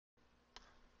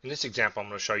In this example, I'm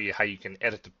going to show you how you can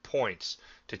edit the points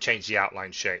to change the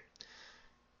outline shape.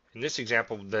 In this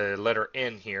example, the letter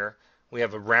N here, we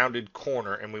have a rounded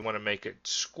corner and we want to make it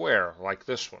square like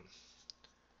this one.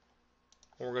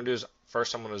 What we're going to do is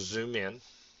first I'm going to zoom in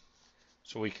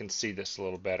so we can see this a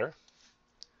little better.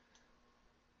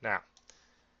 Now,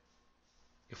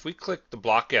 if we click the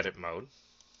block edit mode,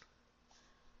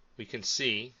 we can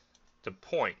see the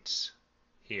points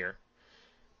here.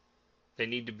 They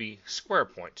need to be square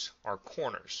points, or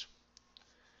corners.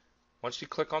 Once you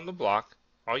click on the block,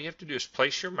 all you have to do is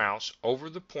place your mouse over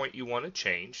the point you want to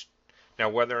change. Now,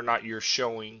 whether or not you're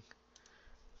showing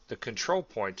the control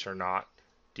points or not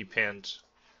depends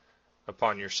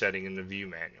upon your setting in the view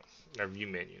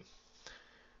menu.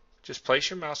 Just place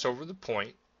your mouse over the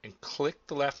point and click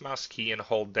the left mouse key and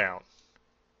hold down.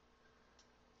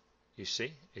 You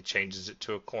see, it changes it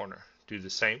to a corner. Do the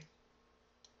same.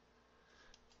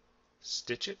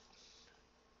 Stitch it,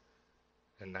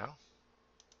 and now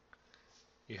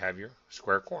you have your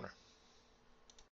square corner.